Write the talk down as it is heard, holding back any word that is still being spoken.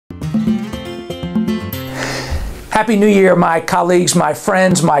Happy New Year, my colleagues, my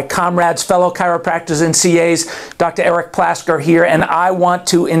friends, my comrades, fellow chiropractors and CAs. Dr. Eric Plasker here, and I want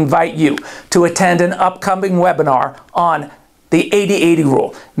to invite you to attend an upcoming webinar on the 80-80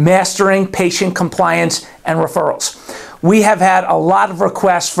 rule, mastering patient compliance and referrals. We have had a lot of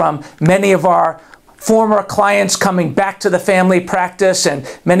requests from many of our former clients coming back to the family practice and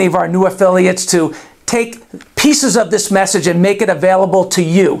many of our new affiliates to take pieces of this message and make it available to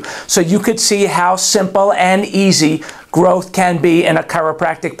you so you could see how simple and easy growth can be in a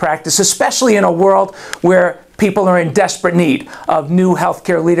chiropractic practice, especially in a world where people are in desperate need of new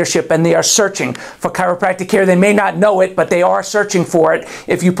healthcare leadership and they are searching for chiropractic care. They may not know it, but they are searching for it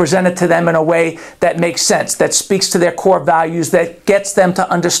if you present it to them in a way that makes sense, that speaks to their core values, that gets them to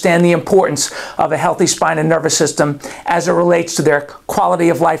understand the importance of a healthy spine and nervous system as it relates to their quality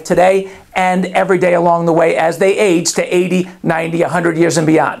of life today and every day along the way as they age to 80, 90, 100 years and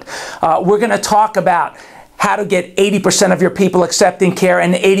beyond. We're going to talk about how to get 80% of your people accepting care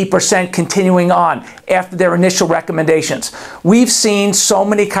and 80% continuing on after their initial recommendations. We've seen so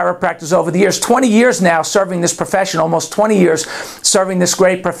many chiropractors over the years, 20 years now serving this profession, almost 20 years serving this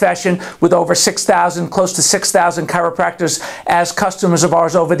great profession with over 6,000, close to 6,000 chiropractors as customers of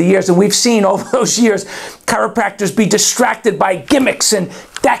ours over the years. And we've seen over those years chiropractors be distracted by gimmicks and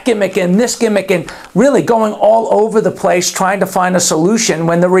that gimmick and this gimmick and really going all over the place trying to find a solution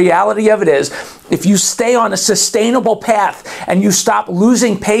when the reality of it is if you stay on a sustainable path and you stop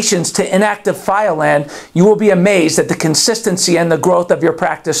losing patients to inactive file land, you will be amazed at the consistency and the growth of your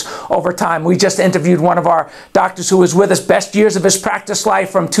practice over time. We just interviewed one of our doctors who was with us, best years of his practice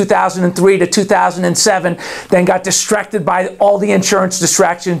life from 2003 to 2007, then got distracted by all the insurance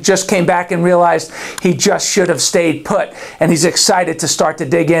distractions, just came back and realized he just should have stayed put. And he's excited to start to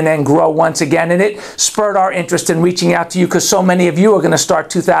dig in and grow once again. And it spurred our interest in reaching out to you because so many of you are going to start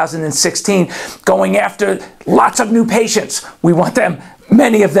 2016 going after lots of new patients. We want them,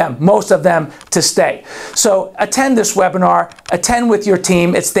 many of them, most of them to stay. So attend this webinar, attend with your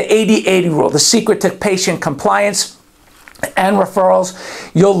team. It's the 80-80 rule, the secret to patient compliance and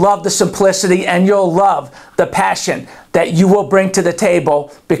referrals. You'll love the simplicity and you'll love the passion that you will bring to the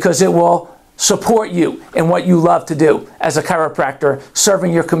table because it will support you in what you love to do as a chiropractor,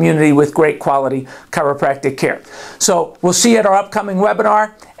 serving your community with great quality chiropractic care. So we'll see you at our upcoming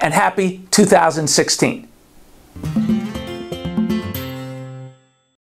webinar and happy 2016.